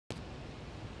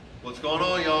What's going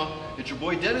on, y'all? It's your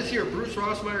boy Dennis here, Bruce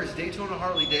Rossmeyer's Daytona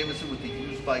Harley-Davidson with the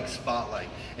used bike spotlight.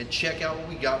 And check out what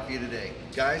we got for you today.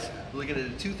 Guys, we're looking at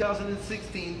a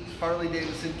 2016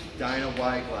 Harley-Davidson Dyna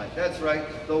Wide Glide. That's right,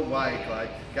 the Wide Glide.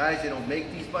 Guys, they don't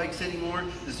make these bikes anymore.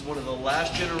 This is one of the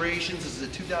last generations. This is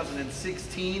a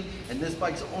 2016, and this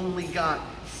bike's only got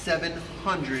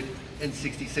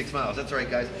 766 miles. That's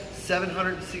right, guys,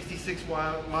 766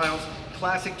 miles.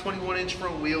 Classic 21-inch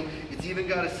front wheel. It's even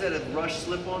got a set of Rush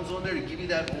slip-ons on there to give you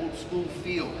that old school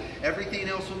feel. Everything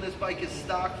else on this bike is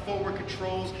stock forward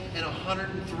controls and a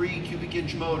 103 cubic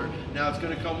inch motor. Now it's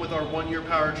going to come with our 1-year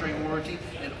powertrain warranty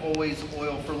and always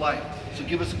oil for life. So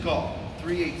give us a call,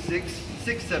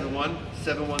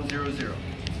 386-671-7100.